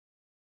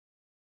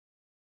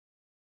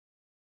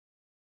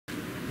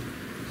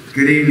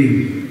Good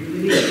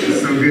evening.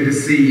 It's so good to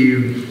see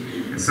you.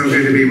 It's so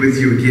good to be with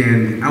you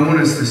again. I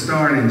want us to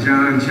start in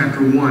John chapter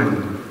 1,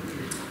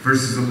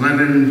 verses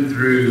 11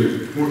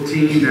 through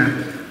 14.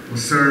 That will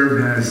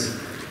serve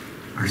as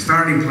our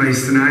starting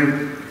place tonight.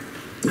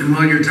 And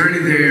while you're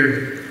turning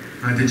there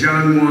to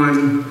John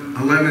 1,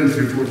 11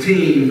 through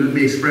 14, let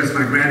me express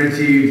my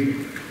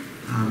gratitude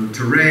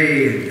to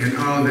Ray and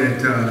all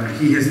that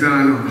he has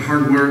done on the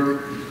hard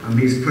work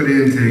he's put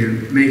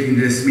into making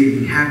this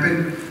meeting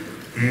happen.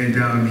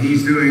 And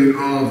he's doing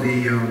all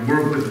the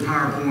work with the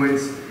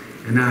PowerPoints,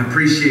 and I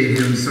appreciate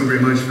him so very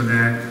much for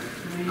that.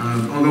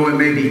 Although it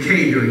may be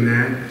Kay doing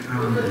that,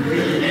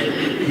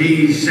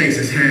 he shakes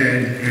his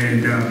head,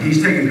 and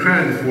he's taking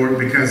credit for it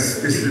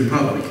because this is in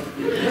public.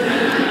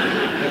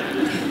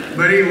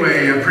 But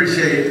anyway, I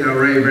appreciate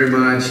Ray very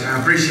much. I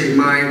appreciate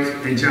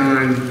Mike and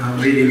John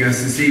leading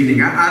us this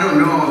evening. I don't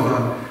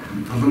know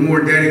of a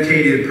more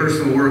dedicated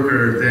personal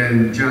worker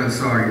than John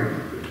Sawyer.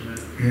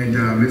 And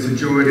it's a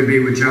joy to be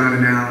with John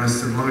and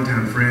Alice, they're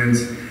longtime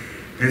friends.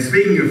 And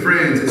speaking of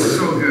friends, it's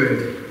so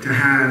good to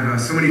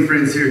have so many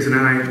friends here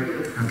tonight,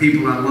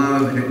 people I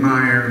love and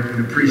admire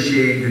and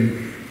appreciate,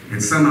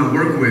 and some I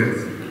work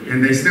with,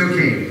 and they still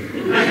came.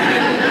 But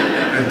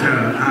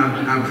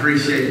I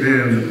appreciate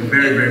them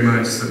very, very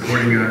much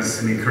supporting us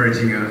and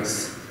encouraging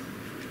us.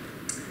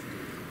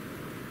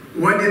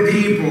 What did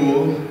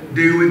people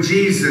do with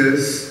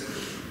Jesus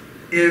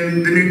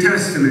in the New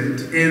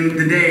Testament, in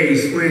the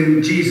days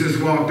when Jesus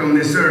walked on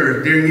this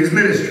earth during his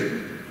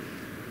ministry?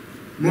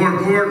 More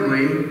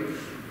importantly,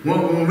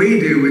 what will we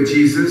do with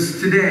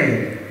Jesus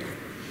today?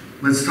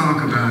 Let's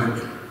talk about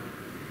it.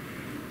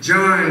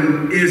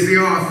 John is the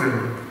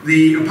author,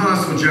 the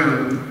Apostle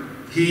John.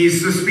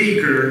 He's the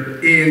speaker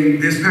in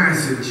this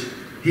passage.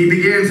 He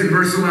begins in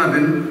verse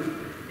 11.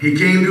 He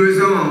came to his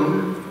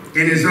own,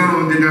 and his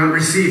own did not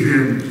receive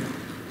him.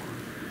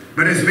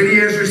 But as many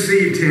as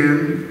received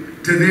him,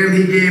 to them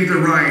he gave the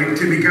right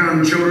to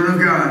become children of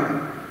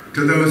God,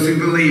 to those who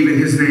believe in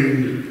his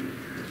name,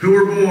 who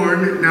were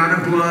born not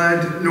of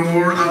blood,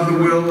 nor of the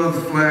will of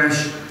the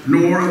flesh,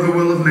 nor of the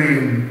will of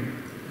man,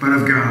 but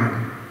of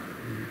God.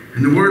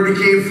 And the Word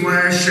became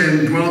flesh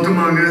and dwelt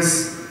among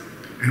us,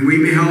 and we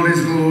beheld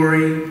his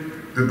glory.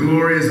 The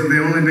glory is of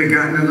the only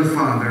begotten of the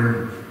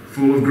Father,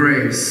 full of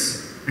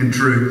grace and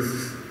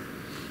truth.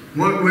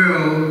 What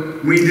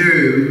will we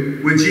do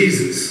with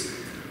Jesus?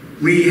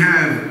 We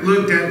have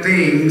looked at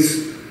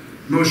things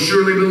most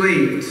surely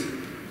believed.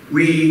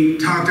 We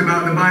talked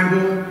about the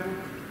Bible.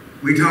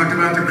 We talked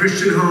about the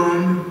Christian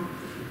home.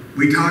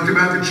 We talked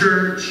about the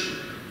church.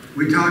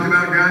 We talked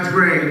about God's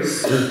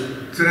grace.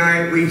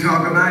 Tonight we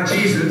talk about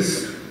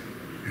Jesus.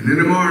 And then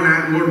tomorrow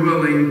night, Lord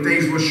willing,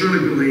 things we'll surely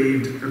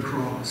believed, the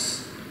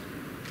cross.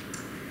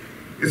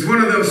 It's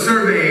one of those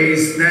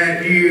surveys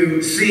that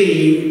you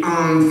see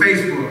on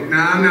Facebook.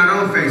 Now, I'm not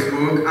on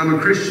Facebook. I'm a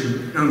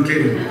Christian. No, I'm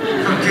kidding.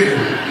 I'm kidding.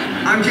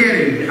 I'm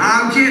kidding.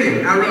 I'm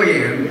kidding. I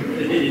really am.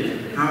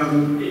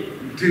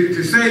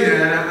 To say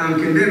that, I'm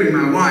condemning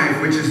my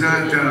wife, which is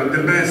not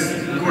the best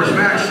course of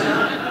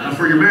action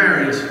for your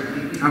marriage,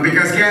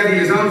 because Kathy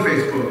is on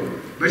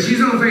Facebook. But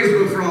she's on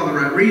Facebook for all the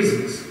right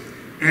reasons.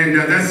 And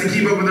that's to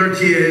keep up with our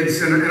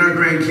kids and our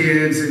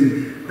grandkids,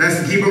 and that's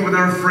to keep up with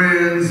our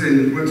friends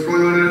and what's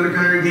going on in other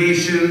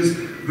congregations,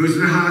 who's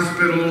in the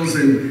hospitals,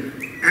 and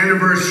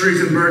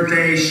anniversaries and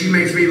birthdays. She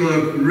makes me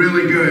look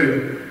really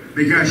good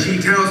because she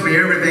tells me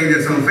everything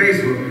that's on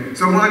Facebook.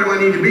 So why do I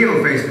need to be on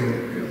Facebook?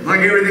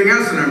 Like everything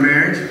else in our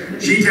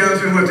marriage, she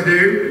tells me what to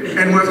do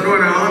and what's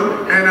going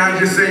on, and I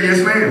just say,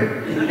 yes,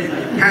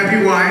 ma'am.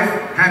 Happy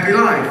wife, happy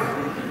life.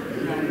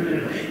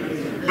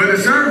 But the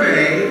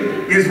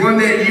survey is one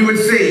that you would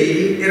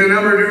see in a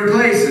number of different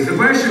places. The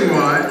question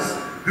was,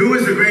 who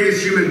was the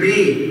greatest human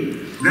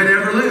being that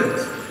ever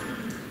lived?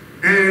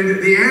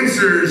 And the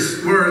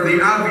answers were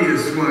the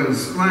obvious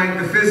ones, like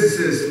the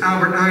physicist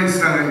Albert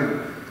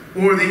Einstein,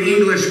 or the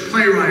English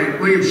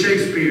playwright William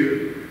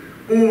Shakespeare,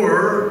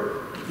 or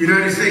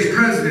United States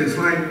presidents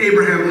like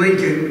Abraham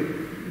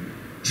Lincoln.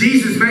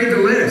 Jesus made the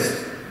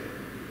list,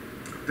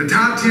 the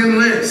top 10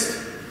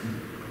 list.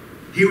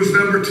 He was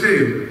number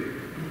 2.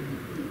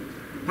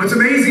 What's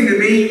amazing to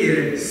me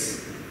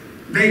is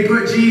they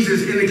put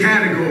Jesus in the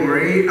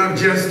category of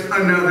just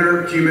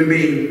another human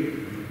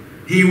being.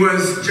 He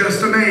was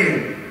just a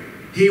man.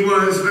 He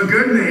was a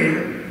good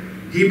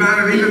man. He might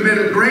have even been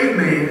a great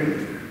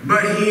man,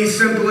 but he's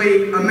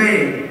simply a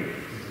man.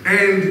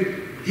 And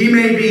he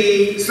may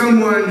be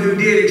someone who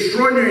did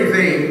extraordinary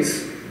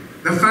things,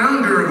 the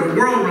founder of a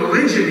world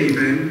religion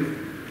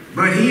even,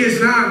 but he is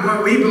not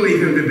what we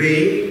believe him to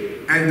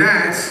be, and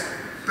that's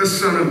the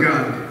Son of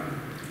God.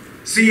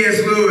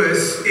 C.S.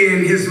 Lewis,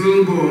 in his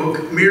little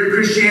book, Mere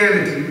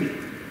Christianity,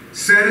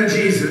 said of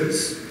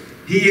Jesus,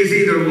 he is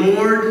either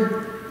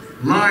Lord,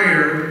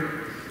 liar,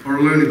 or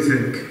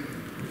lunatic.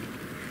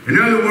 In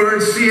other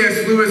words,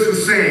 C.S. Lewis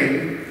was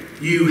saying,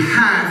 you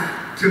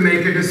have to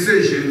make a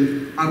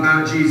decision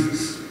about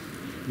Jesus.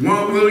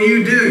 What will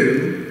you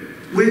do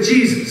with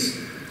Jesus?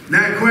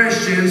 That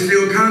question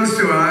still comes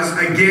to us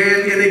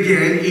again and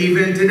again,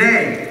 even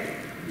today.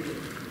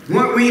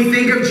 we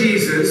think of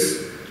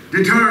Jesus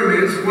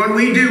determines what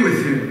we do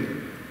with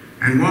him.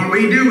 And what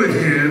we do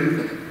with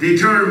him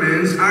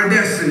determines our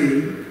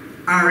destiny,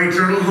 our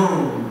eternal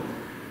home.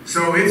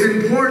 So it's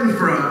important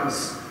for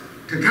us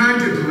to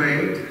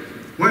contemplate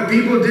what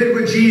people did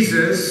with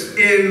Jesus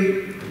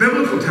in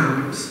biblical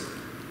times.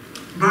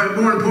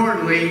 But more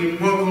importantly,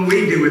 what will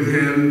we do with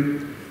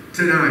him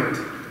tonight,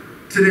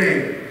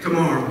 today,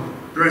 tomorrow,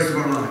 the rest of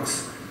our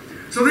lives?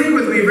 So think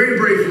with me very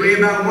briefly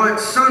about what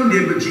some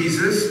did with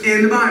Jesus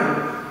in the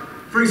Bible.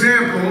 For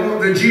example,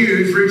 the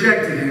Jews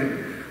rejected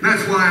him.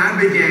 That's why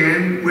I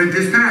began with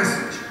this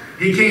passage.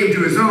 He came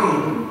to his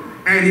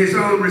own, and his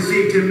own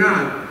received him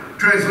not.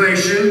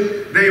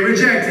 Translation, they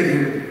rejected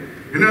him.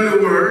 In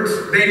other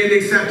words, they didn't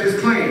accept his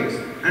claims.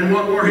 And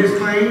what were his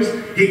claims?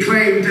 He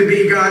claimed to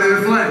be God in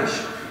the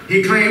flesh.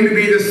 He claimed to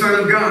be the Son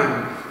of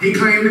God. He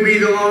claimed to be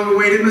the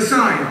long-awaited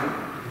Messiah.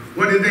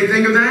 What did they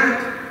think of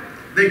that?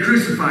 They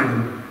crucified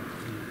him.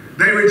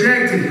 They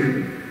rejected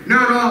him.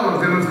 Not all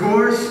of them, of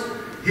course.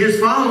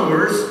 His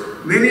followers,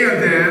 many of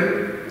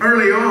them,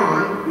 early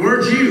on,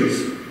 were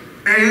Jews.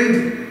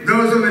 And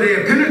those on the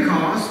day of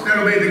Pentecost that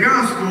obeyed the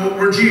gospel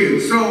were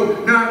Jews.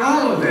 So not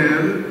all of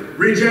them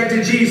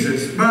rejected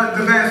Jesus, but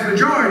the vast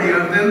majority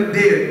of them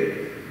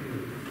did.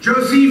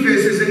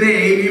 Josephus is a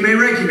name you may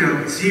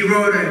recognize. He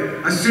wrote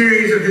a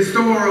series of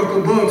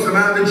historical books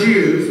about the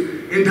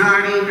Jews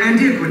entitled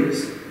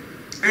Antiquities.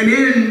 And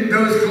in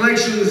those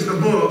collections of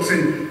books,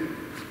 and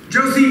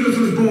Josephus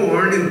was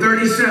born in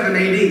 37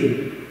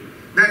 AD.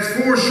 That's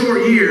 4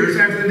 short years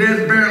after the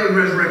death, burial, and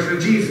resurrection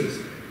of Jesus.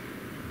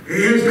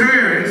 His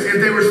parents, if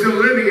they were still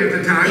living at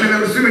the time, and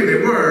I'm assuming they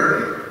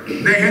were,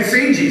 they had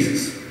seen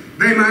Jesus.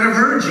 They might have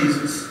heard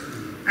Jesus.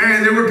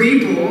 And there were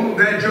people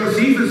that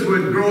Josephus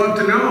would grow up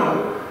to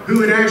know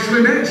who had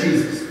actually met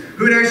Jesus,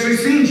 who had actually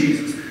seen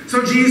Jesus.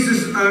 So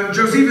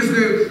Josephus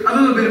knew a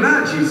little bit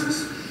about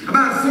Jesus.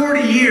 About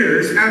 40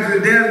 years after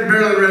the death,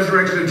 burial, and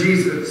resurrection of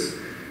Jesus,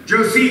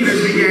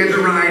 Josephus began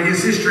to write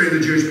his history of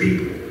the Jewish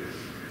people.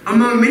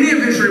 Among many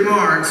of his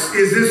remarks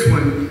is this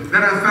one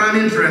that I found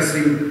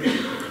interesting.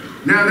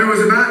 Now there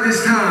was about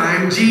this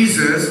time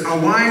Jesus, a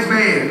wise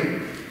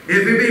man,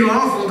 if it be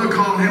lawful to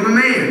call him a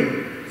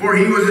man, for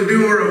he was a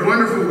doer of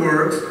wonderful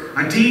works,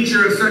 a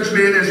teacher of such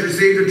men as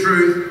received the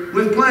truth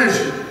with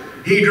pleasure.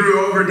 He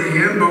drew over to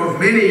him both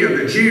many of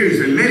the Jews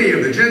and many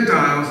of the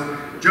Gentiles.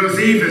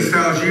 Josephus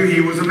tells you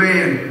he was a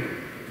man.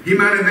 He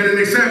might have been an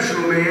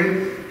exceptional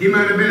man. He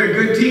might have been a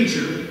good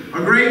teacher,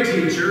 a great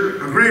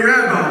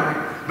rabbi,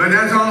 but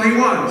that's all he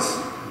was.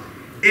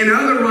 In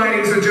other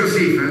writings of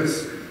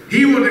Josephus,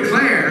 he will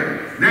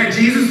declare that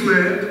Jesus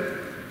lived,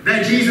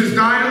 that Jesus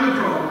died on the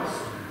cross,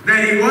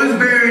 that he was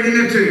buried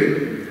in a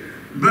tomb,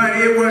 but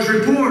it was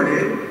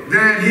reported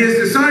that his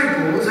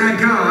disciples had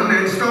come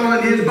and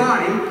stolen his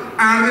body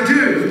out of the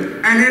tomb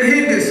and had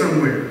hidden it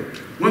somewhere.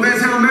 Well,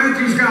 that's how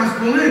Matthew's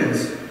gospel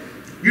ends.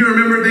 You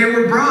remember they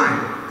were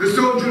bribed. The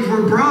soldiers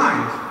were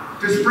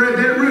bribed to spread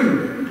that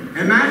rumor.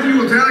 And Matthew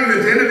will tell you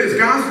at the end of his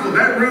gospel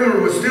that rumor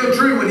was still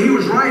true when he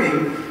was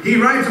writing. He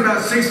writes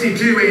about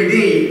 62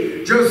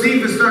 AD.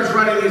 Josephus starts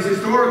writing his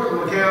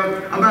historical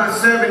account about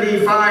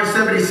 75,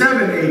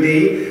 77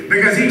 AD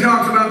because he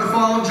talks about the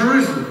fall of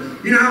Jerusalem.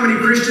 You know how many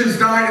Christians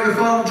died in the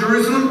fall of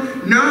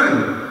Jerusalem?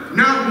 None.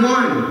 Not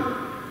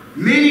one.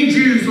 Many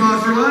Jews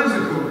lost their lives,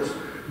 of course.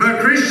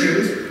 But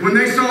Christians, when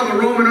they saw the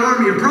Roman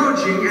army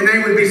approaching and they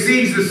would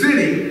besiege the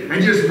city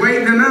and just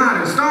wait them out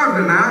and starve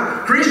them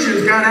out,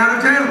 Christians got out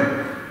of town.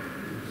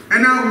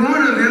 And not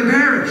one of them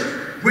perished,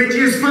 which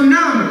is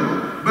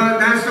phenomenal, but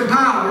that's the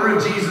power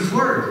of Jesus'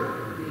 word.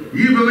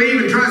 You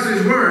believe and trust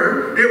his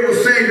word, it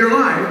will save your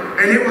life,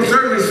 and it will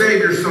certainly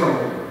save your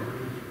soul.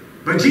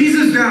 But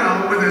Jesus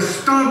dealt with a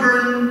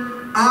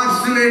stubborn,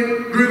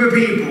 obstinate group of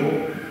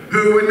people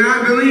who would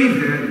not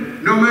believe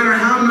him, no matter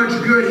how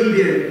much good he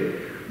did.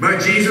 But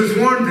Jesus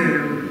warned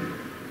them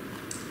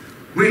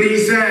when he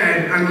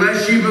said,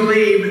 unless you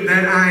believe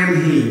that I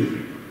am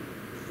he,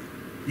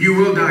 you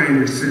will die in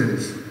your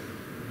sins.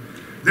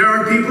 There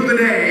are people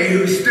today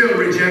who still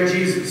reject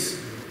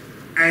Jesus.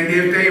 And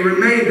if they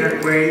remain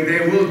that way,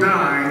 they will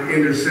die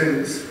in their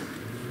sins.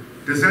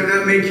 Does that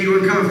not make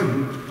you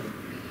uncomfortable?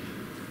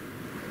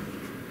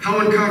 How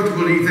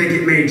uncomfortable do you think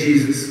it made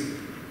Jesus?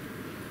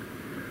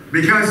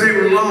 Because they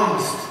were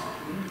lost.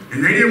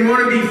 And they didn't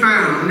want to be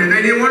found. And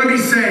they didn't want to be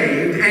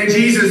saved. And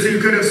Jesus,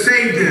 who could have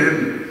saved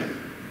them,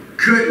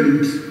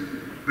 couldn't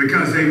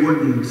because they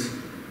wouldn't.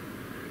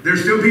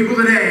 There's still people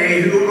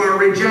today who are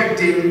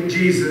rejecting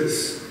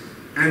Jesus.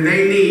 And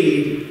they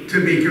need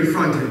to be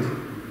confronted.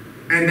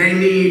 And they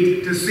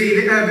need to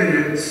see the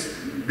evidence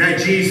that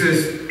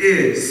Jesus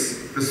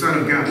is the Son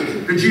of God.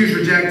 The Jews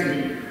rejected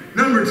him.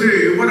 Number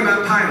 2, what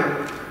about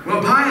Pilate?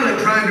 Well, Pilate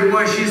tried to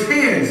wash his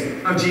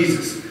hands of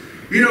Jesus.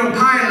 You know,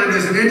 Pilate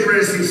is an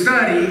interesting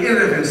study in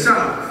and of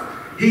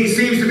himself. He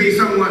seems to be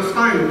somewhat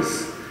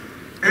spineless.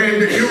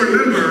 And you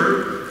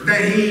remember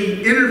that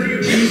he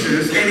interviewed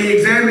Jesus and he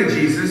examined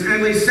Jesus, and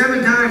at least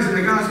 7 times in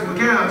the gospel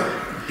accounts,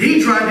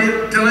 he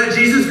tried to let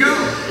Jesus go.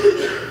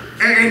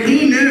 And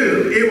he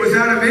knew it was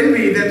out of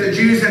envy that the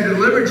Jews had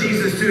delivered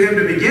Jesus to him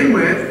to begin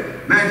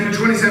with, Matthew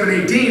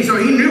 27:18, so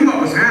he knew what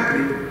was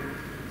happening.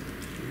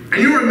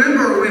 And you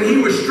remember when he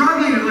was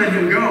struggling to let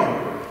him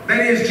go,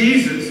 that is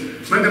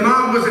Jesus, but the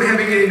mob wasn't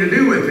having anything to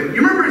do with it.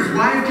 You remember his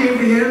wife came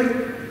to him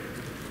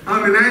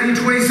in Matthew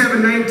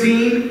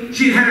 27:19.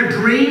 She had a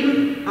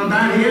dream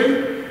about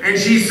him, and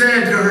she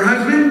said to her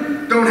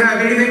husband, don't have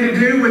anything to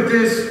do with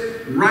this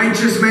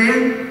righteous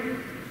man.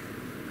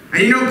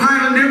 And you know,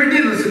 Pilate never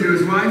did listen to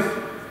his wife.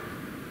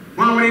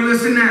 Why would he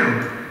listen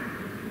now?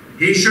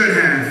 He should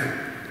have.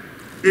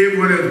 It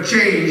would have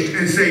changed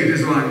and saved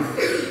his life.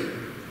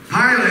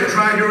 Pilate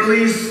tried to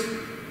release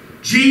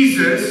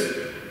Jesus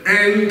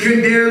and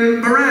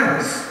condemn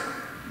Barabbas.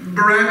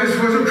 Barabbas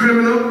was a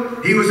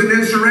criminal. He was an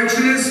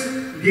insurrectionist.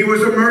 He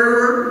was a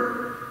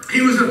murderer.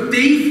 He was a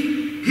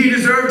thief. He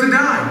deserved to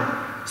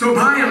die. So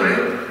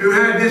Pilate, who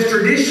had this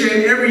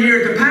tradition every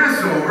year at the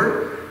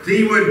Passover,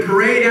 he would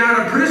parade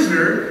out a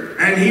prisoner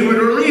and he would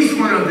release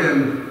one of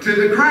them to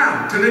the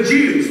crowd, to the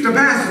Jews, to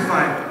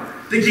pacify them,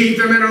 to keep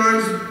them at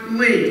arm's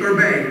length or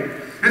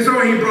bay. And so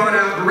he brought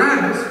out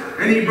Barabbas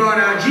and he brought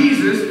out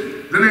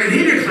Jesus, the man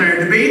he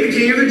declared to be the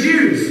king of the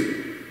Jews.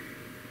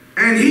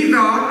 And he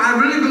thought, I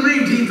really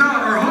believed he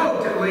thought, or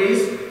hoped at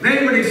least,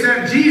 they would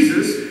accept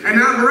Jesus and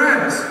not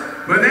Barabbas.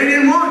 But they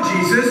didn't want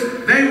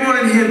Jesus. They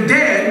wanted him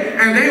dead,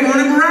 and they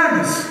wanted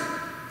Barabbas,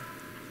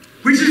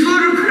 which is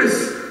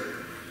ludicrous.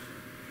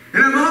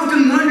 And I've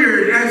often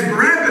wondered, as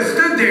Barabbas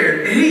stood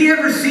there, had he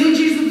ever seen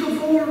Jesus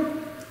before?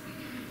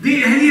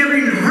 Had he ever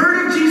even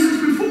heard of Jesus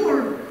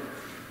before?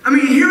 I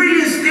mean, here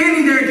he is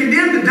standing there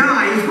condemned to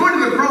die. He's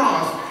going to the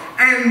cross,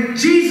 and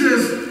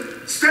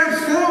Jesus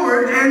steps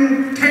forward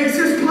and takes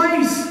his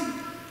place.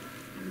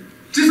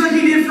 Just like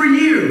he did for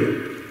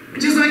you.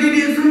 Just like he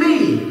did for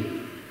me.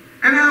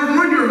 And I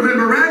wonder, when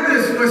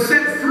Barabbas was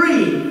set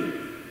free,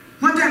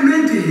 what that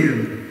meant to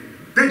him.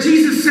 That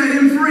Jesus set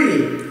him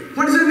free.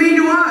 What does it mean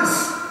to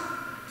us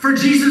for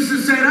Jesus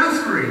to set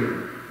us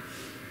free?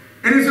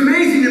 And it's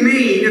amazing to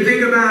me to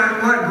think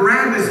about what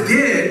Barabbas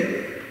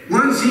did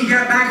once he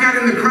got back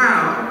out in the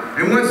crowd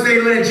and once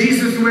they led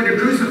Jesus away to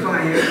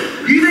crucify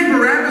him. Do you think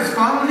Barabbas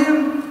followed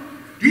him?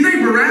 Do you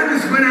think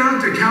Barabbas went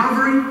out to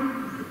Calvary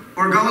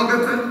or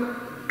Golgotha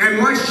and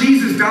watched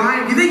Jesus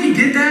die? Do you think he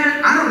did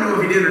that? I don't know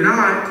if he did or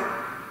not.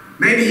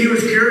 Maybe he was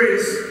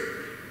curious.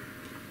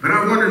 But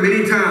I've wondered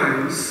many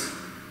times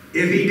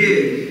if he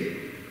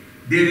did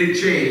it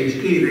change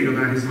anything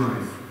about his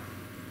life?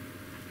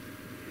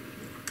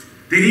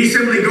 Did he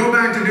simply go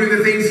back to do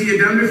the things he had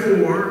done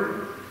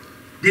before?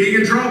 Did he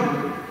get in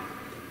trouble?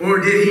 Or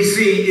did he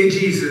see in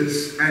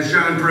Jesus, as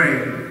John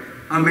prayed,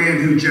 a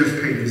man who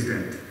just paid his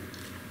debt?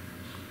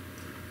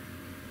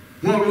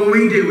 What will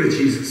we do with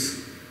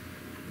Jesus?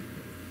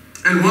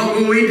 And what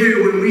will we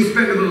do when we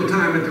spend a little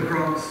time at the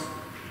cross?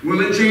 Will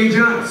it change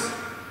us?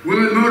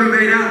 Will it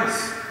motivate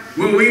us?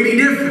 Will we be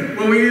different?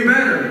 Will we be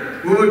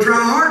better? Will we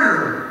try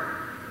harder?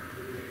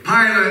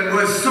 Pilate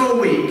was so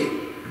weak.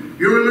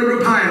 You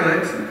remember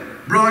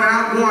Pilate brought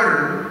out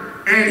water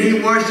and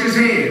he washed his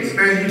hands,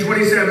 Matthew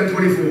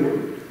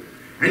 27:24.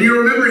 And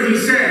you remember he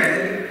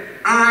said,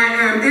 I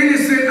am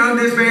innocent of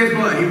this man's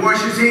blood. He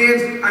washed his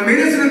hands, I'm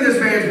innocent of this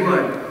man's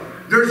blood.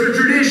 There's a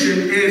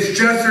tradition, and it's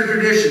just a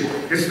tradition.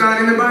 It's not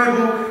in the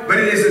Bible, but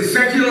it is in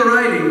secular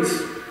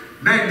writings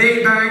that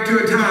date back to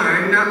a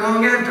time not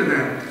long after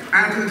that,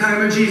 after the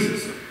time of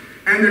Jesus.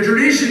 And the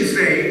tradition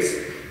states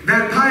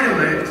that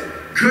Pilate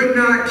could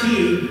not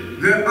keep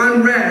the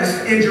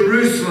unrest in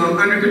Jerusalem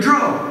under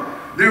control.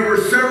 There were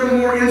several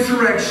more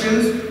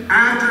insurrections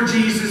after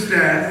Jesus'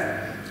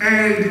 death,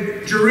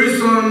 and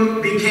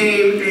Jerusalem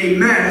became a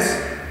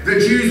mess. The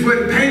Jews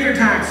wouldn't pay their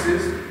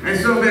taxes, and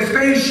so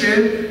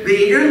Vespasian,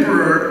 the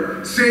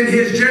emperor, sent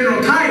his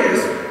general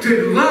Titus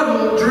to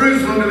level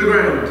Jerusalem to the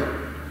ground.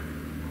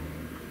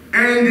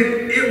 And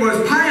it was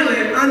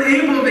Pilate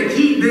unable to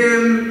keep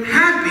them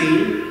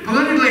happy,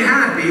 politically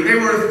happy. They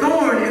were a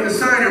thorn in the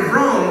side of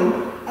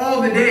Rome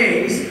all the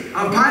days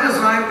of Pilate's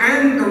life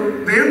and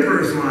the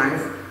emperor's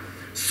life.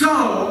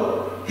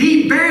 So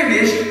he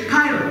banished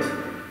Pilate.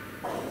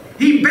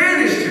 He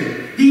banished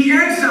him. He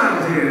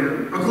exiled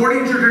him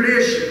according to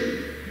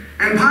tradition.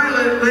 And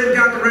Pilate lived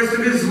out the rest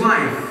of his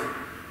life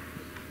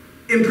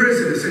in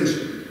prison,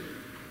 essentially.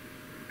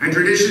 And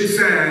tradition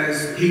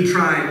says he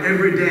tried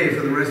every day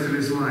for the rest of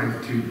his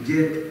life to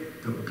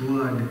get the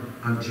blood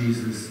of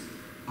Jesus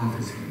off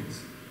his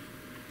hands.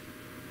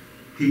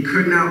 He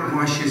could not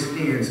wash his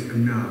hands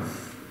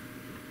enough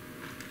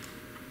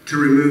to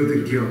remove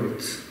the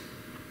guilt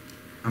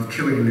of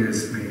killing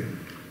this man.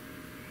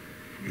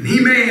 And he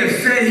may have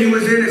said he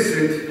was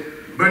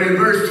innocent, but in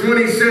verse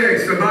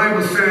 26, the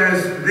Bible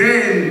says,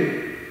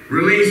 then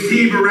released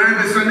he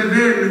Barabbas unto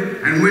them,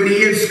 and when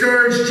he had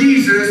scourged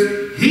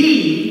Jesus,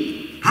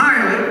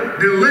 Pilate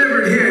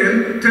delivered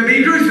him to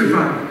be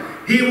crucified.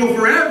 He will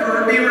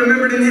forever be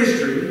remembered in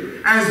history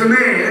as the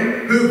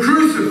man who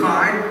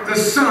crucified the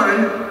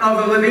Son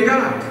of the living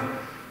God.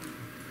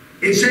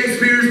 In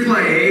Shakespeare's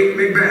play,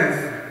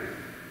 Macbeth,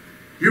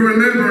 you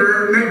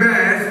remember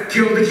Macbeth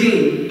killed the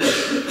king.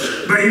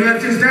 But he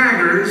left his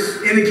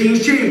daggers in the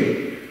king's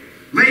chamber.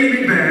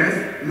 Lady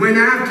Macbeth went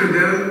after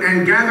them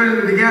and gathered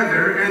them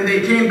together, and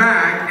they came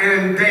back,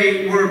 and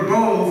they were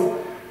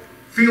both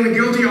feeling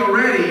guilty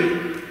already,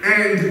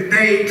 and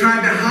they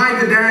tried to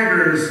hide the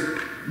daggers.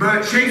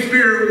 But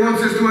Shakespeare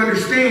wants us to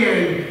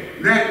understand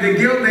that the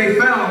guilt they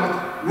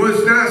felt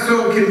was not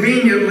so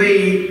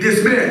conveniently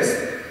dismissed,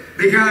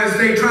 because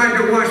they tried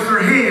to wash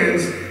their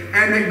hands,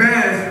 and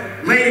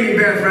Lady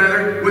Macbeth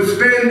rather, would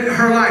spend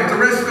her life, the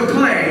rest of the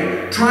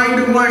play,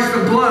 trying to wash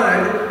the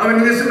blood of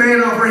an innocent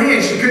man off her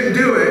hands. She couldn't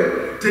do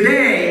it.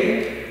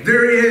 Today,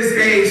 there is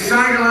a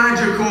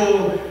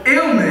psychological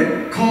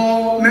ailment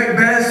called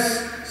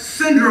Macbeth's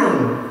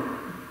syndrome,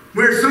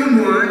 where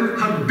someone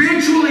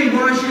habitually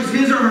washes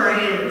his or her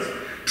hands,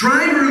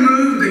 trying to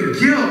remove the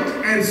guilt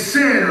and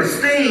sin or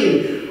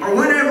stain or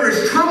whatever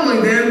is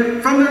troubling them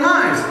from their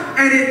lives.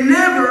 And it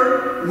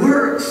never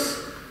works.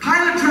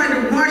 Pilate tried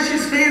to wash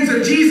his hands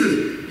of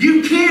Jesus.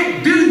 You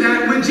can't do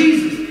that with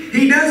Jesus.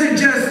 He doesn't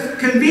just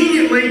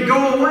conveniently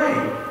go away.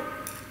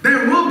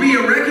 There will be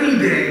a reckoning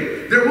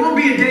day. There will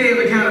be a day of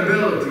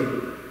accountability.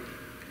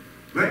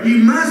 But you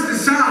must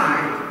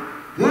decide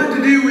what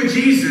to do with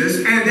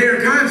Jesus, and there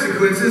are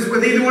consequences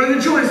with either one of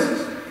the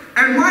choices.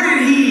 And why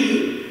did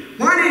he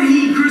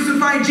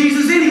crucify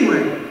Jesus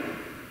anyway?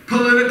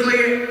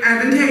 Politically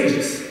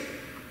advantageous.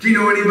 Do you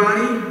know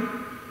anybody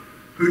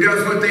who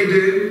does what they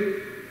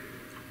do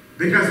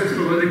because it's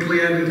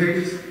politically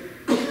advantageous?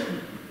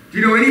 Do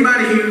you know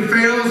anybody who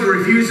fails or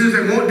refuses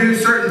and won't do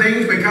certain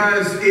things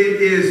because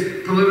it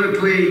is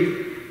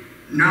politically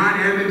not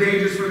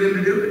advantageous for them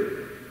to do it?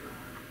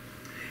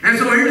 And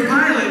so here's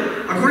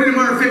Pilate, according to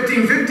Mark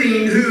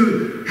 15:15,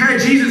 who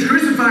had Jesus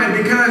crucified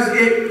because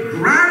it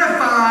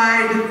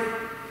gratified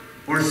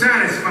or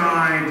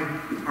satisfied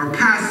or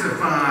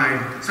pacified,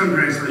 some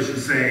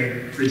translations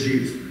say, the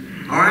Jews.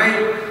 All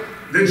right?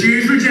 The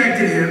Jews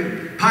rejected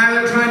him.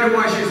 Pilate tried to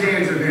wash his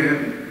hands of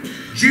him.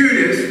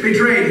 Judas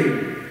betrayed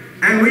him.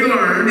 And we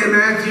learned in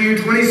Matthew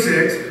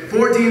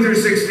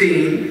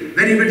 26:14-16,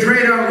 that he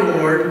betrayed our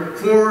Lord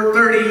for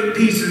 30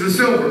 pieces of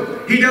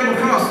silver. He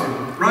double-crossed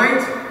him,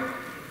 right?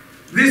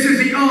 This is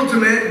the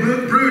ultimate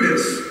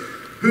Brutus,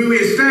 who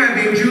is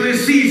stabbing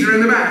Julius Caesar in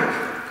the back.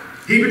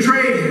 He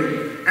betrayed him.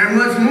 And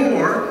what's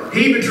more,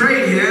 he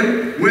betrayed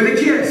him with a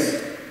kiss.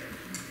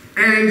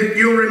 And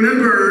you'll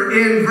remember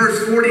in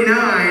verse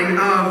 49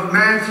 of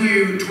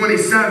Matthew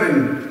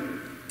 27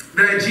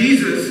 that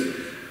Jesus,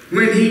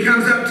 when he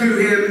comes up to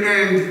him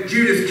and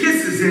Judas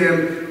kisses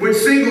him, which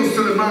signals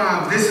to the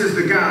mob, this is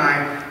the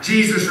guy,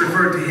 Jesus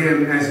referred to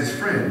him as his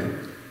friend.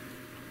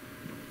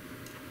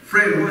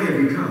 Friend, why have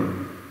you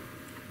come?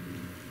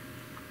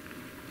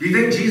 Do you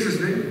think Jesus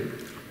knew?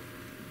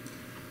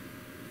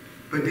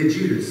 But did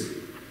Judas?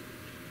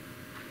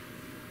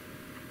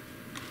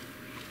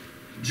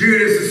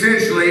 Judas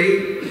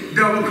essentially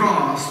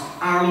double-crossed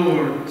our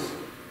Lord,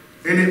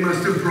 and it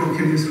must have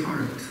broken his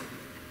heart.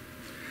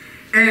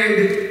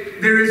 And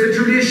there is a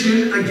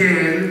tradition,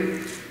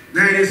 again,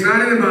 that is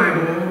not in the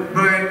Bible,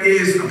 but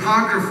is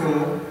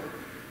apocryphal,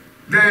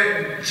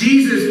 that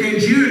Jesus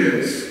and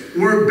Judas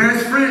were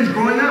best friends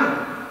growing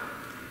up.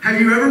 Have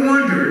you ever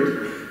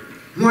wondered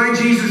why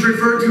Jesus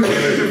referred to him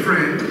as a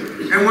friend,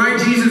 and why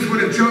Jesus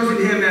would have chosen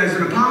him as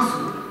an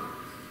apostle,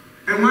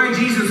 and why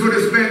Jesus would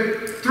have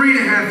spent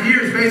 3.5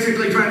 years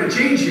basically trying to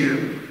change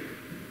him?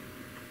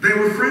 They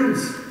were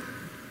friends.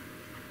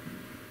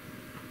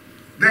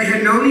 They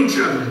had known each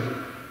other.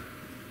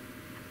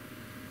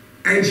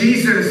 And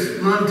Jesus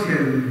loved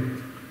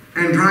him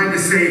and tried to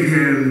save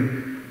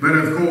him, but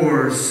of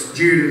course,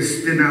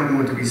 Judas did not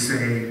want to be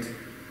saved.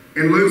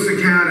 In Luke's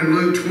account, in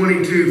Luke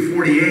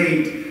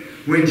 22:48,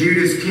 when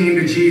Judas came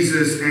to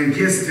Jesus and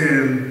kissed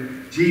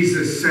him,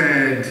 Jesus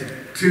said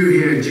to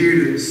him,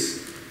 Judas,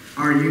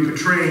 are you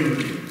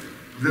betraying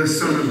the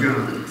Son of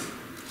God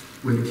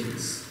with a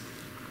kiss?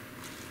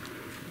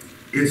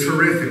 It's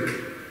horrific.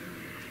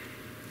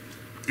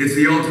 It's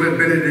the ultimate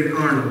Benedict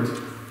Arnold.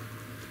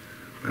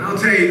 But I'll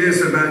tell you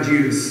this about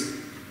Judas.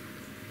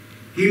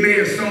 He may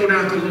have sold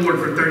out the Lord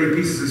for 30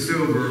 pieces of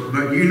silver,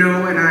 but you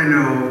know and I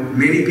know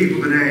many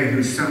people today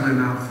who sell him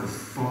out for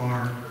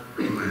far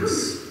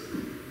less.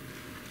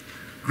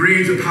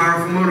 Greed's a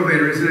powerful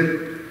motivator, isn't it?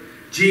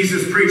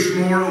 Jesus preached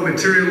more on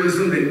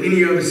materialism than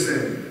any other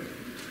said.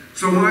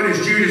 So why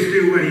does Judas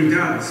do what he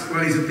does?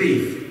 Well, he's a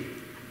thief.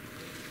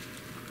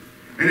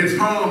 And it's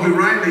Paul who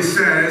rightly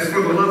says,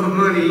 for the love of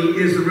money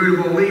is the root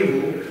of all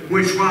evil,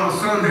 which while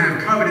some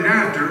have coveted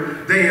after,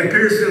 they have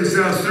pierced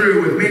themselves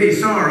through with many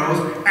sorrows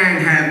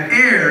and have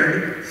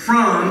erred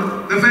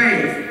from the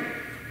faith.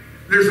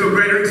 There's no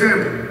greater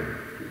example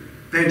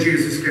than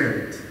Judas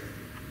Iscariot,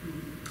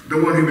 the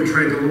one who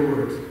betrayed the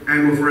Lord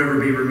and will forever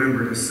be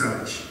remembered as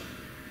such.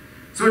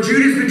 So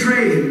Judas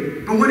betrayed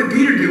him. But what did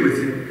Peter do with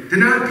him? Did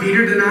not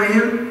Peter deny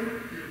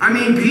him? I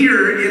mean,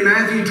 Peter in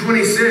Matthew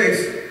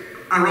 26,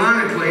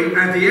 ironically,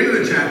 at the end of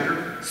the chapter,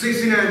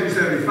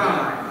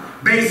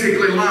 69-75,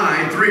 basically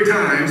lied 3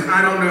 times.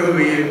 I don't know who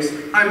he is.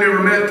 I've never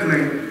met the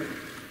man.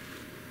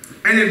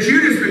 And if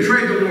Judas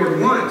betrayed the Lord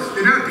once,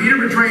 did not Peter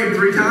betray him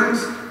 3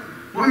 times?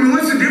 Well, I mean,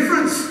 what's the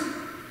difference?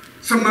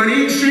 Some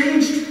money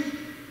exchanged?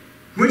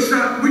 Which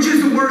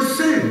is the worst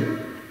sin?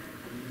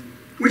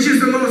 Which is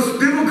the most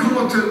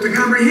difficult to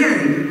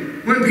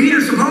comprehend when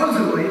Peter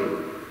supposedly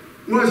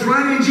was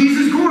right in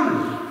Jesus'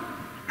 corner.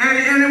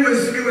 And it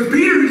was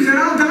Peter who said,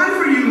 I'll die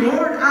for you,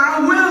 Lord. I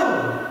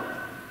will.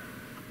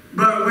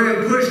 But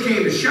when push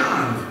came to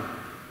shove,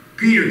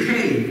 Peter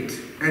caved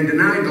and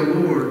denied the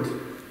Lord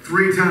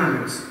 3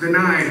 times,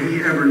 denied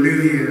he ever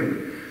knew him.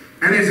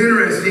 And it's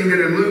interesting that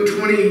in Luke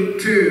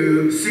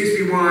 22,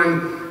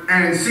 61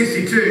 and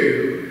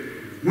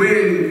 62,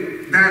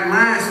 when that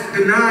last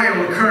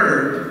denial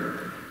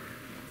occurred,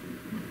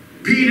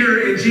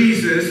 Peter and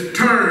Jesus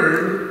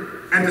turned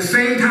at the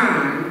same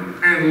time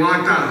and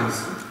locked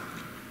eyes.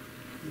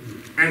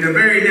 And the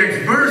very next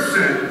verse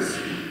says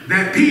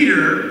that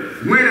Peter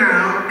went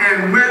out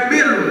and wept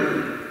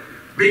bitterly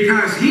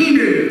because he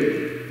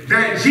knew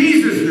that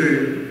Jesus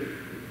knew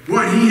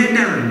what he had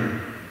done.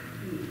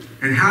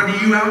 And how do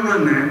you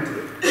outrun that?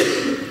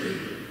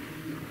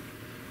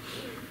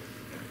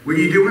 When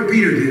you do what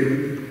Peter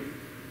did,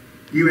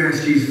 you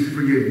ask Jesus to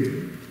forgive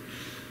you.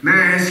 May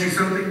I ask you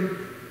something?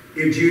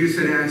 If Judas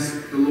had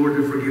asked the Lord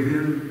to forgive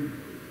him,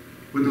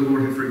 would the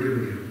Lord have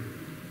forgiven him?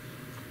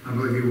 I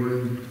believe he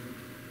would.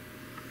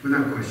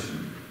 Without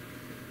question.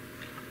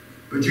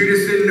 But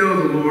Judas didn't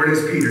know the Lord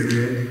as Peter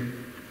did.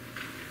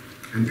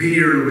 And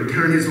Peter would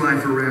turn his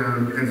life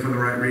around, and for the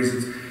right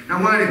reasons.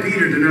 Now, why did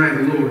Peter deny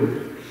the Lord?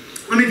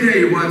 Let me tell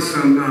you what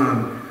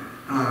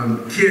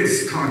some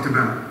kids talked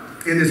about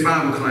in this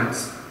Bible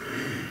class.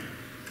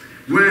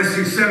 Wes,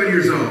 who's 7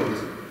 years old,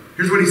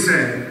 here's what he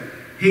said.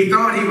 He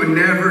thought he would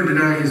never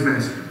deny his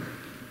master.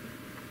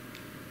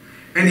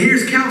 And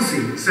here's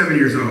Kelsey, 7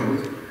 years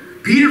old.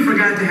 Peter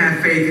forgot to have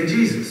faith in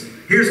Jesus.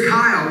 Here's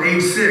Kyle,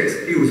 age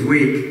 6. He was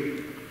weak.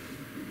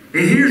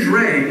 And here's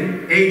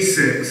Ray, age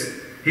 6.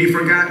 He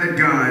forgot that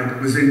God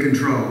was in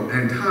control.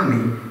 And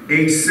Tommy,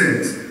 age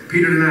 6.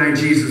 Peter denied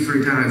Jesus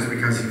 3 times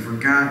because he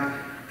forgot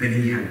that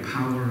he had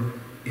power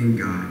in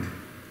God.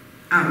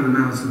 Out of the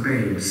mouths of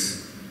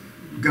babes,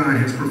 God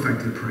has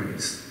perfected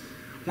praise.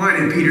 Why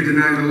did Peter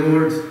deny the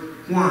Lord?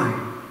 Why?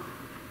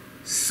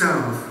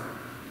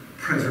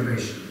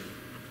 Self-preservation.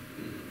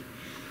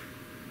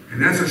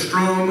 And that's a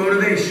strong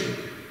motivation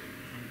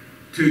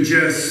to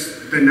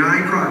just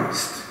deny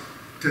Christ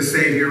to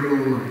save your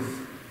own life.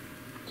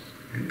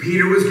 And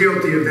Peter was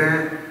guilty of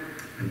that,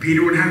 and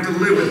Peter would have to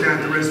live with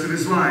that the rest of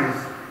his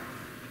life.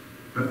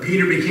 But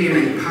Peter became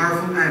a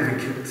powerful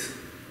advocate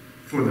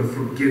for the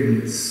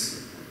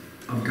forgiveness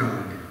of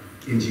God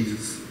in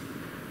Jesus.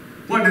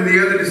 What did the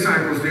other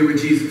disciples do with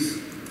Jesus?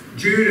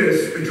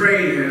 Judas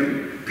betrayed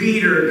him.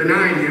 Peter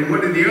denied him.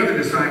 What did the other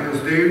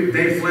disciples do?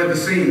 They fled the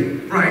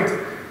scene, right?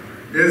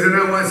 Isn't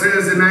that what it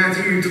says in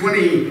Matthew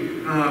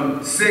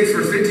 26,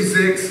 verse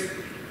 56?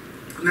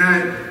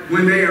 That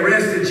when they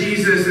arrested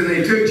Jesus and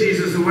they took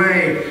Jesus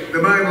away,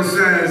 the Bible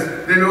says,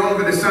 then all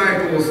the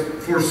disciples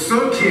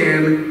forsook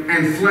him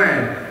and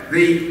fled.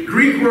 The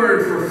Greek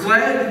word for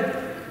fled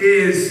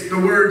is the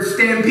word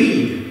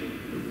stampede.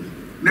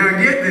 Now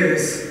get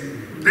this.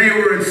 They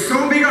were in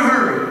so big a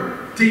hurry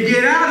to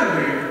get out of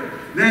there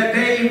that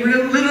they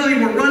literally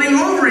were running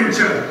over each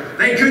other.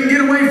 They couldn't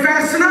get away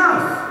fast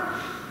enough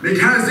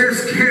because they're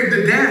scared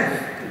to death.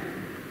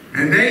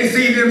 And they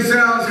see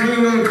themselves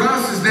hanging on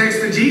crosses next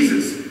to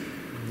Jesus.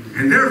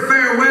 And they're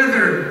fair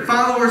weather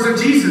followers of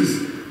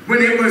Jesus.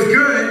 When it was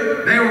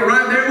good, they were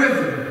right there with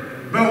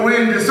him. But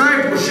when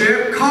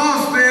discipleship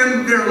cost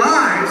them their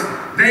lives,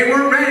 they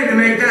weren't ready to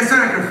make that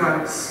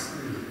sacrifice.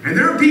 And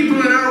there are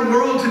people in our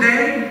world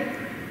today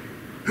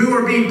who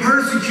are being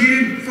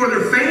persecuted for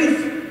their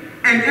faith,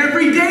 and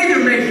every day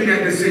they're making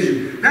that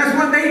decision. That's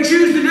what they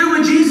choose to do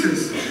with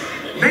Jesus.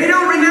 They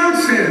don't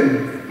renounce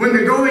him when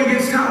the going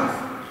gets tough.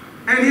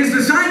 And his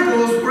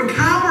disciples were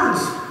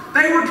cowards.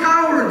 They were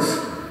cowards.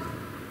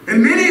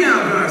 And many of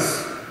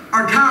us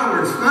are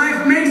cowards.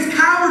 Life makes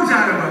cowards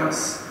out of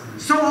us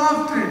so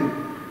often.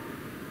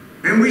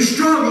 And we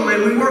struggle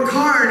and we work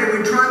hard and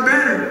we try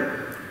better.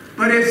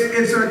 But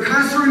it's a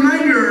constant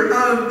reminder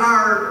of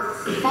our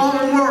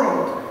fallen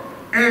world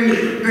and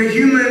the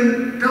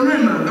human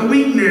dilemma, the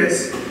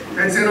weakness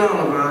that's in all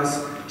of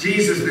us.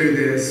 Jesus knew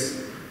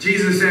this.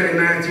 Jesus said in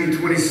Matthew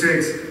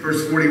 26,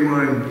 verse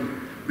 41,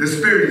 the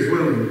spirit is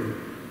willing,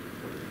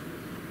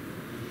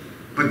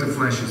 but the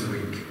flesh is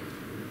weak.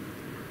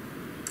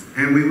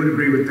 And we would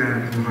agree with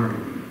that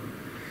wholeheartedly.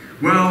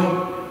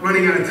 Well,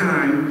 running out of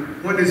time,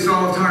 what did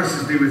Saul of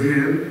Tarsus do with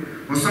him?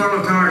 Well, Saul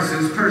of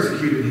Tarsus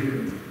persecuted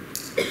him.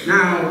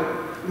 Now,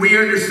 we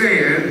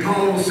understand,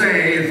 Paul will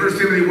say in 1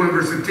 Timothy 1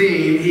 verse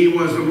 15, he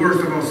was the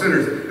worst of all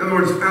sinners. In other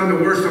words, I'm the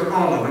worst of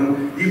all of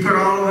them. You put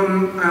all of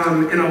them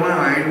in a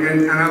line,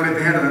 and I'm at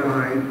the head of that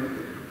line.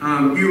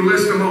 You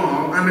list them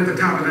all, I'm at the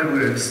top of that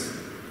list.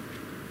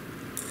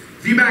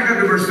 If you back up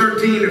to verse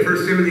 13 of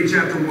 1 Timothy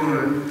chapter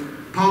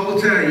 1, Paul will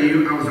tell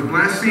you, I was a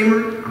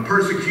blasphemer, a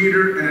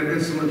persecutor, and an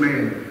insolent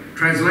man.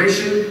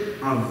 Translation,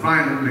 a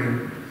violent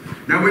man.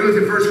 Now, we looked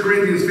at 1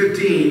 Corinthians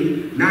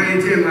 15, 9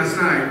 and 10 last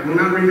night. We'll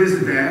not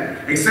revisit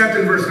that, except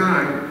in verse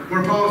 9,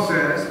 where Paul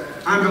says,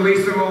 I'm the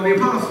least of all the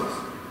apostles.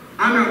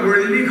 I'm not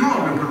worthy to be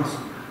called an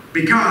apostle,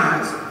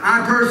 because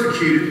I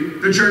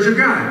persecuted the church of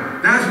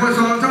God. That's what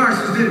Saul of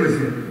Tarsus did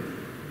with him.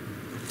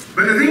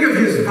 But to think of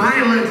his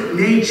violent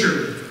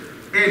nature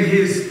and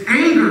his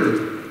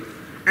anger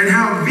and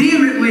how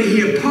vehemently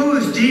he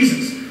opposed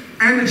Jesus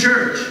and the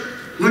church.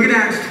 Look at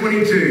Acts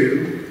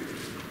 22,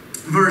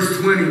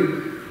 verse 20,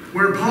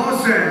 where Paul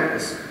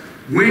says,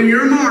 when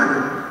your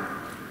martyr,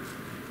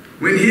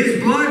 when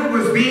his blood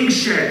was being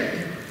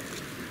shed,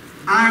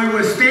 I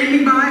was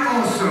standing by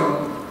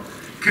also,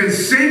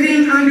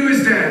 consenting unto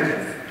his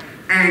death,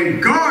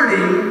 and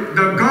guarding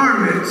the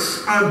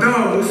garments of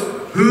those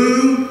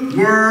who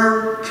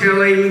were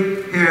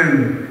killing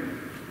him.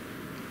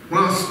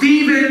 While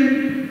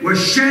Stephen was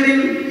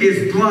shedding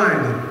his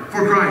blood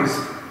for Christ,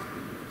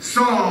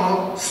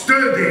 Saul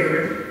stood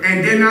there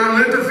and did not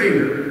lift a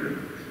finger,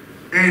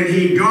 and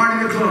he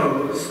guarded the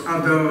clothes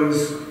of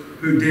those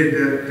who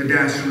did the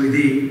dastardly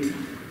deed.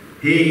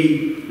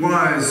 He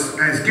was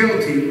as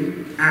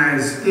guilty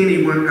as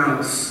anyone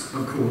else,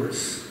 of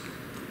course.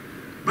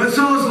 But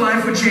Saul's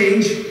life would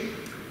change,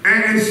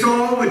 and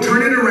Saul would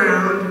turn it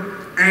around,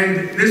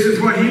 and this is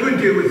what he would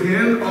do with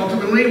him,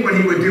 ultimately, what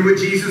he would do with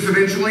Jesus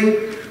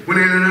eventually. When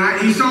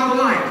Ananias, he saw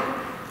the light.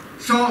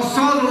 Saul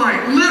saw the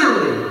light,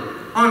 literally,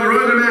 on the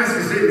road to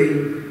Damascus, didn't he?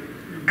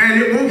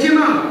 And it woke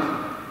him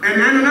up.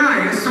 And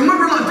Ananias, somewhat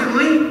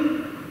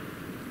reluctantly,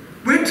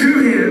 went to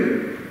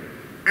him,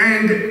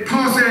 and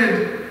Paul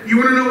said, you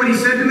want to know what he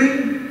said to me?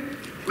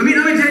 Let me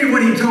tell you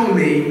what he told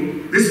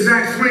me. This is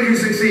Acts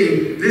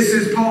 22:16. This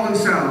is Paul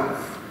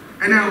himself.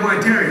 And now why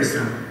tarriest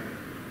thou?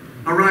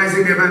 Arise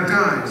and get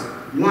baptized.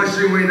 Wash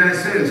away thy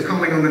sins,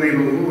 calling on the name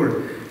of the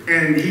Lord.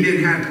 And he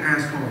didn't have to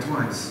ask Paul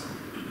twice.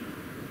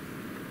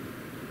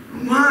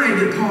 Why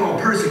did Paul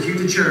persecute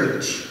the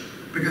church?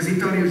 Because he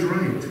thought he was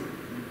right.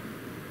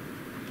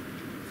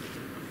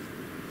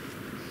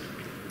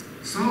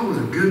 Saul was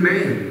a good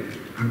man,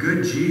 a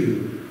good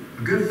Jew,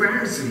 a good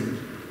Pharisee.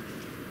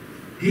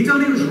 He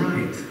thought he was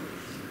right.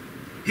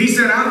 He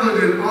said, I've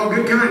lived in all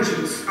good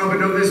conscience up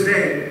until this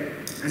day,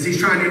 as he's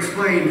trying to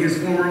explain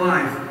his former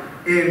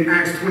life in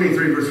Acts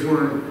 23, verse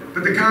 1.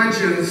 But the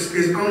conscience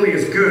is only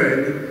as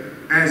good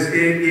as it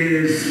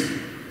is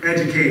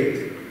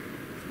educated,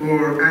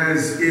 or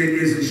as it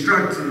is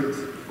instructed,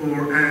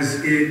 or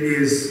as it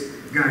is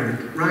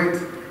guided, right?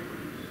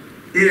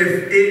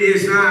 If it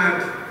is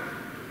not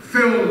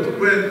filled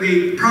with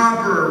the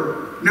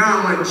proper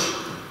knowledge,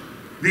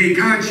 the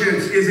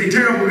conscience is a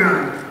terrible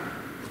guide.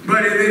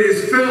 But if it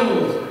is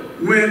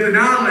filled with the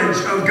knowledge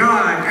of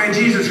God and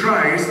Jesus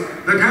Christ,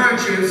 the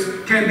conscience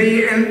can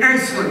be an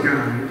excellent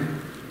guide.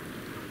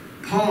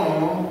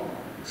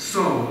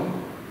 Saul,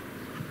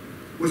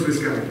 was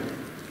misguided.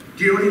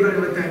 Do you know anybody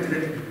like that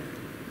today?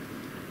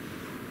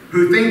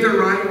 Who think they're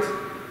right,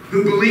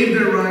 who believe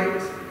they're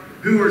right,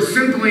 who are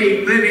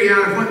simply living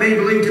out of what they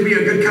believe to be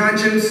a good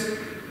conscience.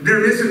 They're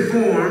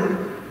misinformed.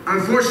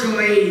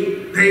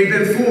 Unfortunately, they've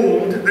been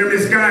fooled. They're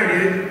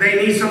misguided.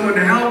 They need someone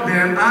to help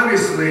them,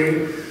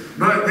 obviously.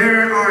 But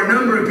there are a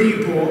number of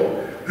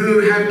people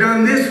who have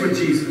done this with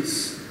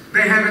Jesus.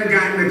 They haven't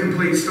gotten the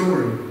complete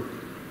story.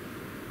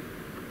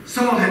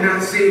 Saul had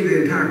not seen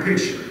the entire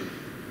picture.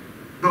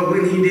 But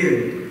when he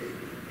did,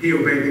 he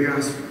obeyed the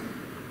gospel.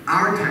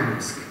 Our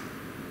task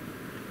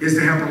is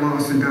to help a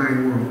lost and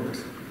dying world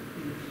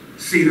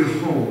see the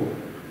whole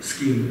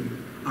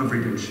scheme of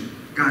redemption,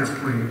 God's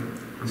plan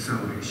of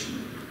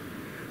salvation.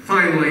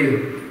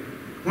 Finally,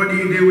 what do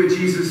you do with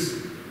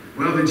Jesus?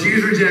 Well, the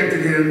Jews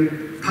rejected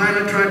him.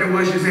 Pilate tried to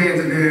wash his hands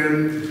of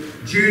him.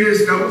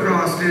 Judas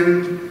double-crossed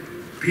him.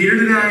 Peter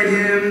denied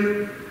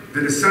him.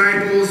 The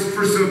disciples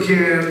forsook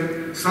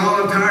him.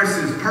 Saul of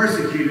Tarsus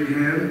persecuted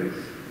him,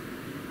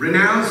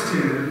 renounced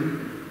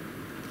him,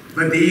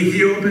 but the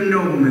Ethiopian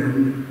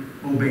nobleman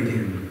obeyed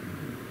him.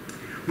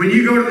 When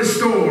you go to the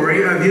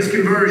story of his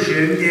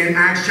conversion in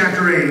Acts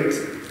chapter 8,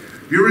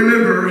 you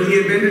remember he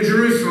had been to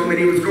Jerusalem and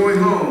he was going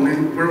home.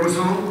 And where was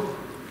home?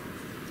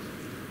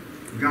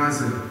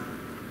 Gaza.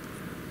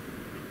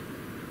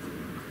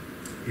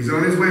 He's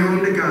on his way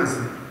home to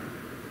Gaza.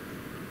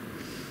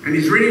 And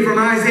he's reading from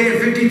Isaiah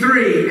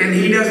 53, and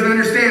he doesn't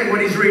understand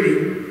what he's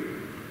reading.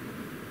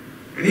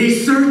 And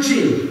he's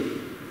searching.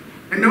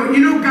 And you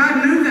know,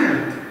 God knew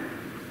that.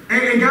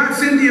 And God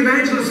sent the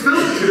evangelist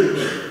Philip to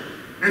him.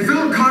 And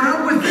Philip caught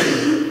up with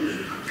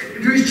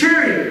him to his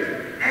chariot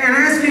and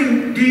asked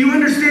him, do you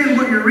understand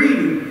what you're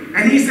reading?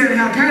 And he said,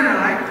 how can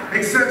I,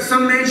 except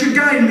some man should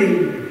guide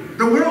me?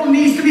 The world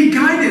needs to be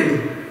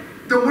guided.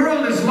 The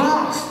world is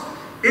lost.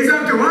 It's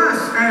up to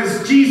us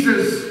as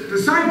Jesus'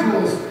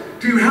 disciples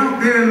to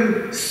help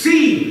them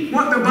see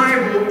what the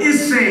Bible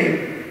is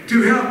saying,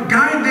 to help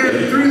guide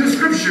them through the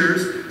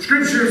scriptures.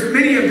 Scriptures,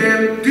 many of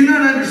them do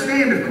not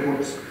understand, of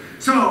course.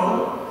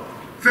 So,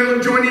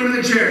 Philip joined him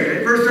in the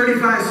chariot. Verse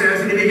 35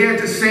 says, and he began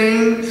to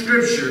sing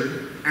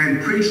scripture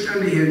and preached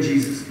unto him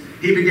Jesus.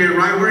 He began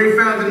right where he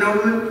found the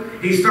nobleman.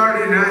 He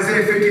started in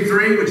Isaiah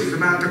 53, which is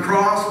about the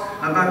cross,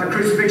 about the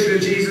crucifixion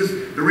of Jesus,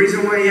 the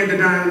reason why he had to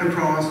die on the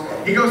cross.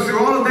 He goes through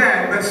all of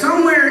that, but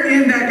somewhere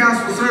in that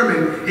gospel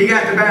sermon, he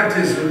got to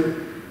baptism.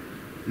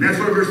 And that's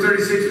where verse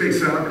 36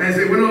 picks up. And as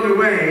they went on their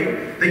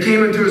way, they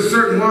came into a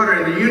certain water,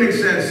 and the eunuch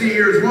said, "See,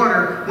 here is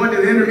water. What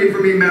did hinder me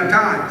from being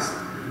baptized?"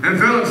 And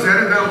Philip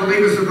said, "If thou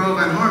believest with all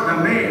thine heart,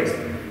 thou mayest."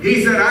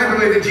 He said, "I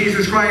believe that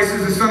Jesus Christ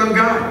is the Son of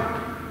God."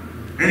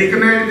 And he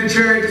commanded the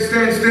chariot to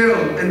stand still,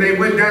 and they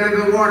went down into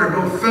the water,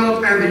 both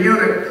Philip and the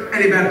eunuch,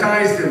 and he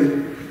baptized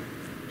him.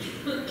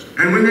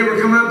 And when they were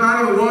come up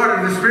out of the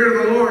water, the Spirit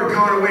of the Lord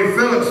caught away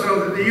Philip, so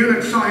that the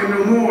eunuch saw him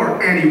no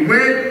more, and he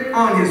went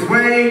on his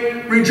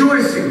way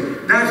rejoicing.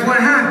 That's what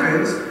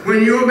happens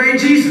when you obey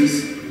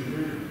Jesus.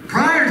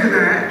 Prior to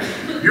that,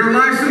 your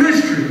life's a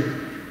mystery,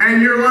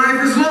 and your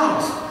life is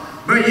lost.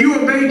 But you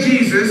obey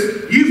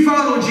Jesus, you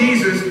follow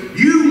Jesus,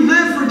 you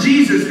live for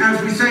Jesus,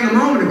 as we sang a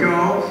moment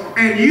ago,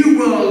 and you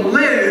will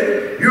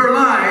live your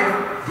life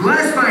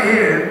blessed by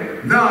him,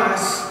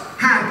 thus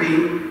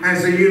happy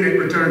as the eunuch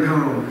returned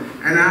home.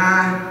 And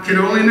I can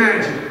only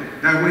imagine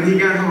that when he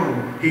got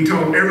home, he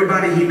told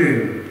everybody he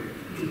knew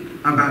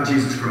about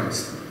Jesus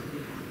Christ.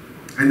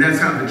 And that's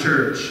how the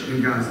church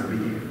in Gaza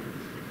began.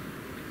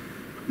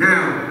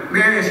 Now,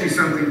 may I ask you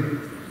something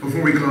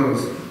before we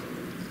close?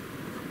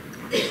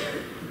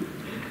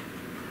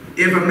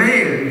 If a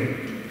man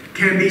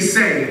can be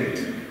saved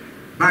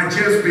by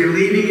just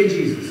believing in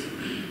Jesus,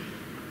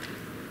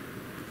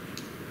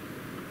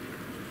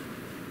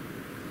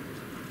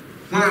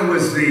 why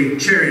was the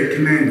chariot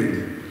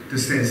commanded to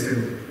stand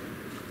still?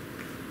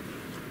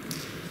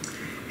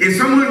 If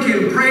someone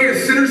can pray a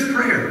sinner's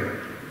prayer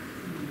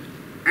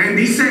and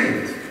be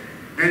saved,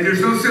 and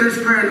there's no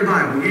sinner's prayer in the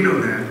Bible, you know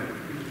that.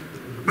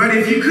 But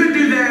if you could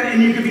do that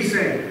and you could be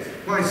saved,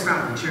 why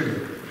stop the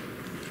chariot?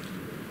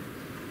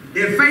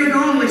 If faith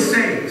only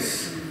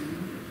saves,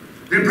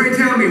 then pray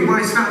tell me,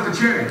 why stop the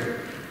chariot?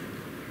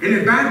 And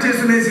if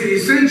baptism is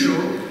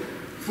essential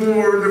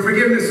for the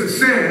forgiveness of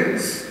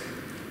sins,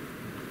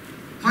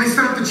 why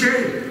stop the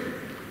chariot?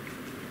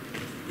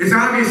 It's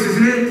obvious,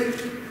 isn't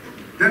it,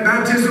 that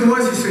baptism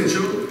was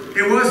essential.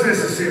 It was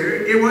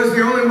necessary. It was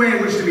the only way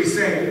in which to be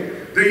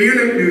saved. The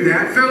eunuch knew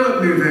that.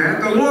 Philip knew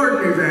that. The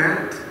Lord knew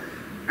that.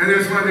 And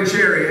that's why the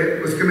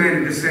chariot was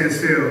commanded to stand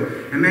still.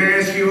 And may I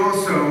ask you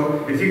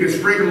also, if you could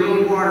sprinkle a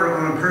little water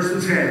on a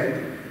person's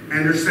head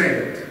and they're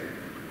saved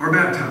or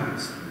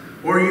baptized.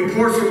 Or you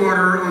pour some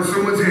water on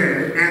someone's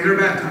head and they're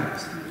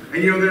baptized.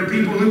 And you know, there are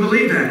people who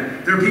believe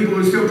that. There are people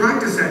who still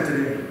practice that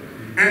today.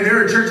 And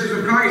there are churches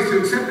of Christ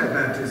who accept that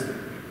baptism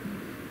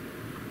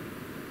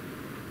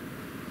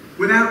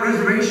without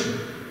reservation.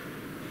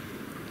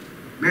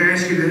 May I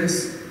ask you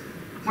this?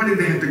 Why did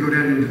they have to go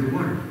down into the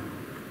water?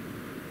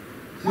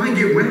 Why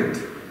get wet?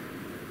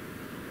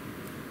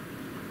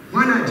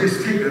 Why not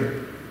just take a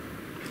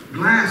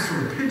glass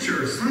or a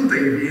pitcher or something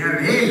if you have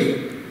it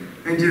handy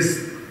and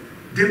just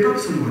dip up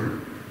some water?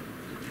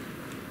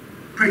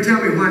 Pray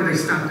tell me, why did they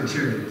stop the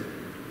chariot?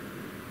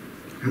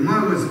 And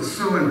why was it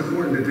so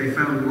important that they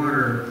found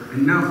water,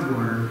 enough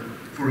water,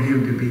 for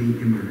him to be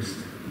immersed?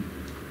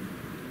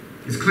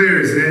 It's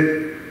clear, isn't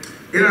it?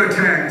 In our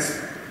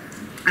text,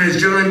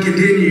 as John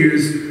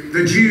continues,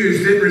 the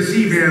Jews didn't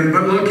receive him,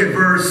 but look at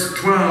verse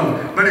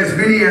 12. But as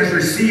many as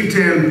received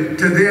him,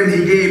 to them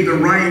he gave the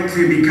right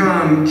to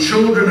become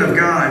children of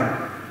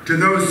God, to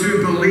those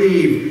who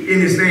believe in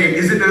his name.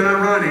 Is it not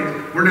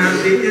ironic? Were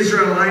not the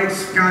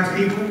Israelites God's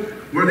people?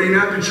 Were they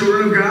not the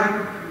children of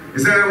God?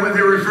 Is that what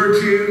they're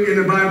referred to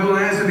in the Bible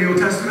as in the Old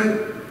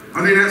Testament?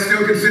 Are they not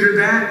still considered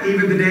that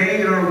even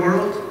today in our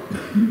world?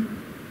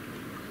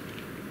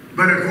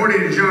 But according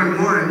to John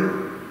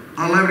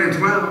 1:11 and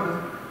 12,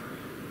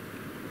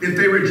 if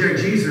they reject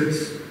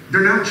Jesus,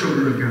 they're not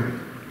children of God.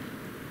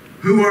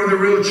 Who are the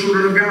real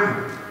children of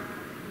God?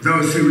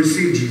 Those who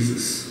receive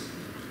Jesus,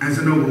 as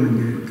a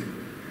nobleman did.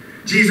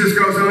 Jesus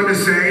goes on to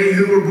say,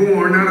 who were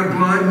born not of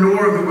blood,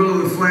 nor of the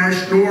will of the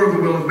flesh, nor of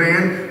the will of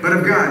man, but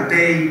of God.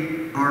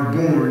 They are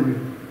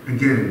born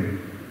again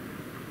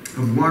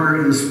of water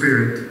and the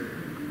Spirit.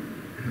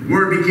 And the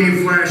Word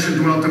became flesh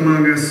and dwelt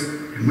among us,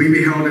 and we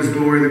beheld his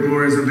glory, the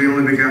glories of the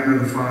only begotten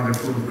of the Father,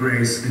 full of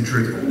grace and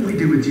truth. What do we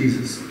do with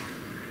Jesus?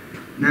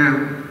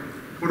 Now,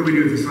 what do we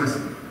do with this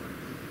lesson?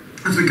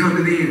 As we come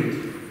to the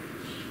end.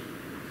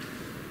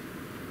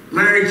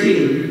 Larry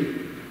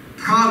King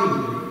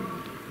probably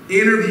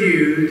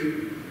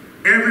interviewed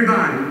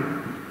everybody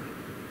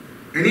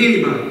and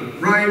anybody,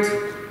 right?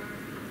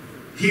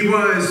 He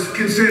was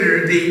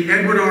considered the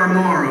Edward R.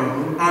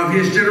 Murrow of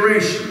his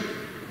generation,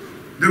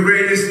 the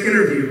greatest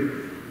interviewer.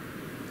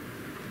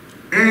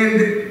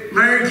 And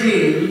Larry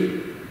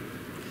King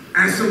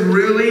asked some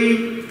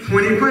really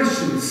pointed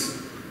questions.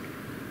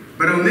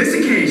 But on this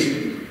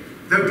occasion,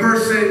 the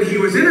person he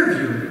was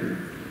interviewing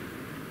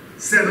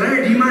said,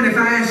 Larry, do you mind if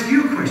I ask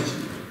you a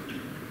question?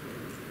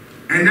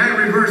 And that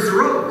reversed the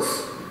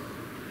roles.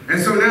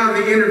 And so now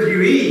the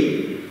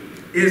interviewee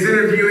is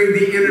interviewing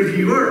the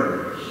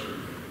interviewer.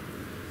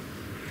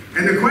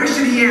 And the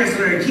question he asked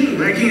Larry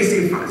King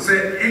seemed fun.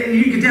 And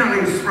you could tell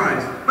he was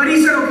surprised. But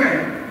he said,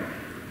 okay.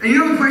 And you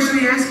know the question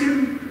he asked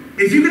him?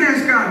 If you could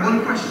ask God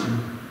one question,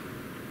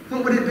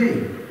 what would it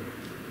be?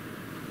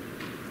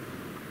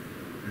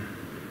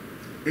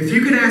 If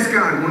you could ask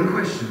God one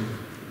question,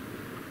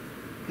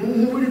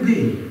 what would it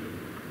be?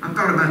 I've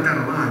thought about that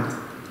a lot.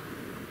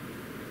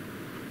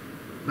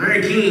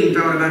 Larry King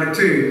thought about it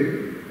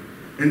too.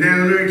 And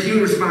then Larry King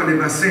responded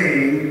by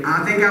saying,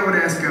 I think I would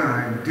ask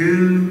God,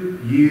 do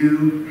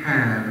you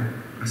have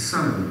a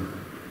son?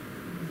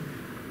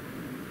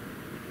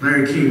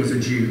 Larry King was a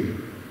Jew.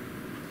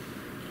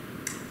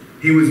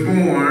 He was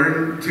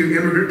born to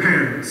immigrant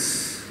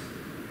parents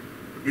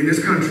in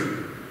this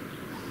country.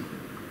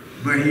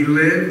 But he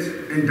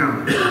lived and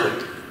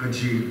died a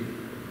Jew.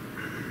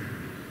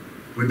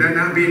 Would that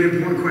not be an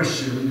important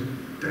question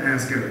to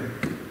ask God?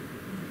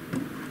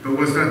 But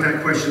was not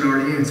that question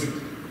already answered?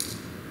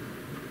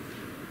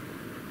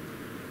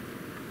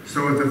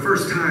 So at the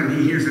first time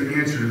he hears an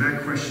answer to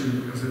that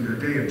question, it was in the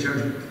day of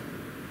judgment.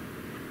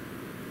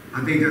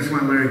 I think that's why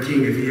Larry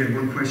King, if he had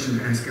one question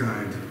to ask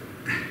God,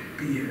 that'd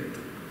be it.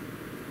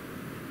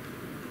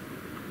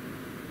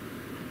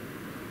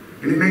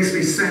 And it makes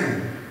me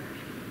sad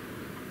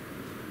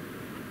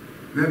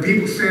that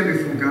people stand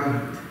before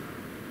God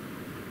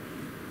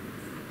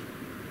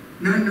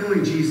not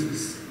knowing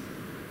Jesus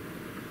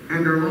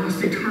and are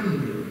lost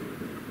eternally.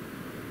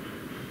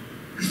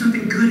 There's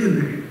nothing good in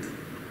that.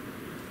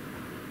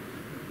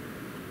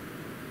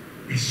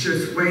 It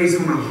just weighs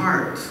on our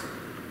hearts.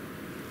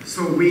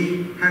 So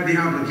we have the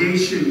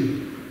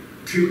obligation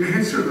to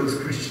answer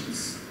those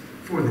questions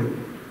for them.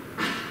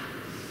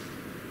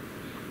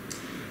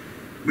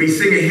 We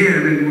sing a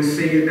hymn, and we'll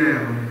sing it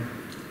now.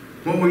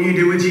 What will you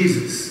do with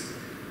Jesus?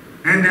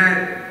 And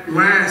that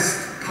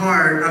last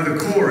part of the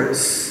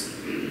chorus,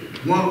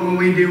 what will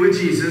we do with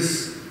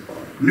Jesus?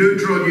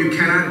 Neutral you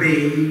cannot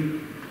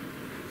be.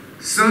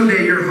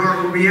 Someday your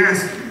heart will be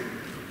asking,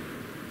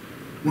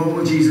 what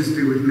will Jesus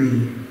do with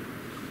me?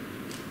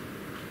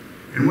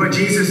 And what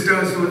Jesus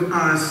does with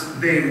us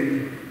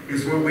then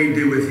is what we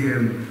do with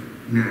him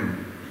now.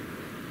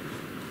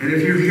 And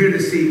if you're here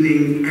this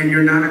evening and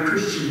you're not a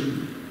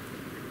Christian,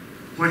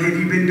 what have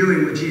you been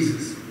doing with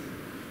Jesus?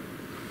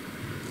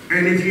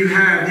 And if you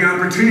have the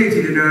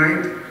opportunity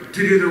tonight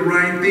to do the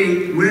right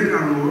thing with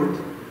our Lord,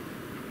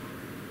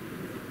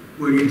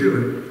 will you do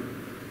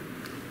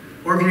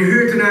it? Or if you're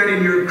here tonight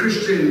and you're a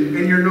Christian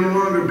and you're no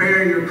longer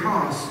bearing your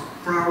cross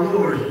for our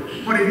Lord,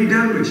 what have you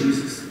done with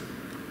Jesus?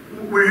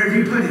 Where have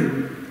you put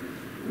him?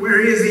 Where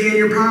is he in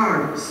your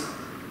priorities?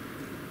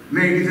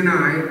 Maybe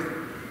tonight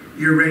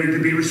you're ready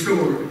to be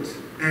restored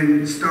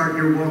and start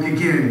your walk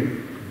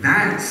again.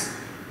 That's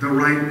the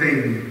right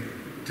thing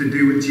to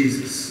do with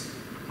Jesus.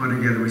 Why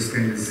together we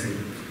stand and sing.